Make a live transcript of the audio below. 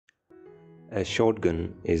A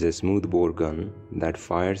shotgun is a smoothbore gun that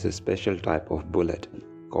fires a special type of bullet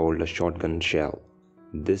called a shotgun shell.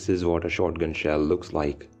 This is what a shotgun shell looks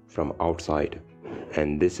like from outside,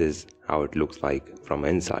 and this is how it looks like from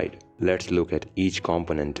inside. Let's look at each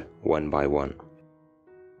component one by one.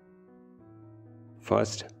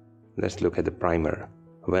 First, let's look at the primer.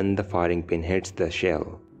 When the firing pin hits the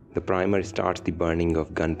shell, the primer starts the burning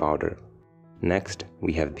of gunpowder. Next,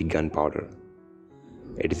 we have the gunpowder.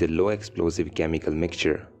 It is a low explosive chemical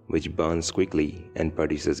mixture which burns quickly and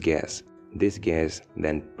produces gas. This gas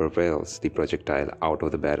then propels the projectile out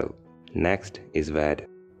of the barrel. Next is WAD.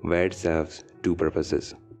 WAD serves two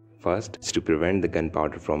purposes. First is to prevent the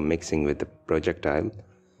gunpowder from mixing with the projectile,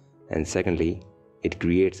 and secondly, it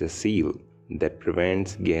creates a seal that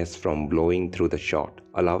prevents gas from blowing through the shot,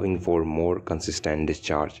 allowing for more consistent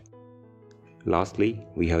discharge. Lastly,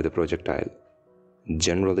 we have the projectile.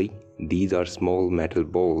 Generally, these are small metal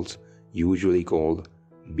balls, usually called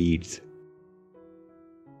beads.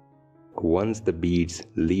 Once the beads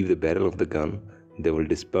leave the barrel of the gun, they will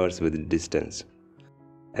disperse with the distance.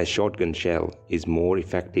 A shotgun shell is more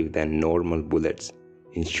effective than normal bullets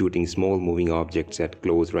in shooting small moving objects at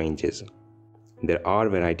close ranges. There are a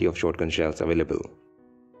variety of shotgun shells available.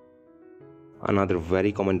 Another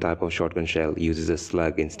very common type of shotgun shell uses a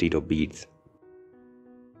slug instead of beads.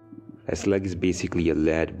 A slug is basically a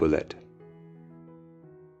lead bullet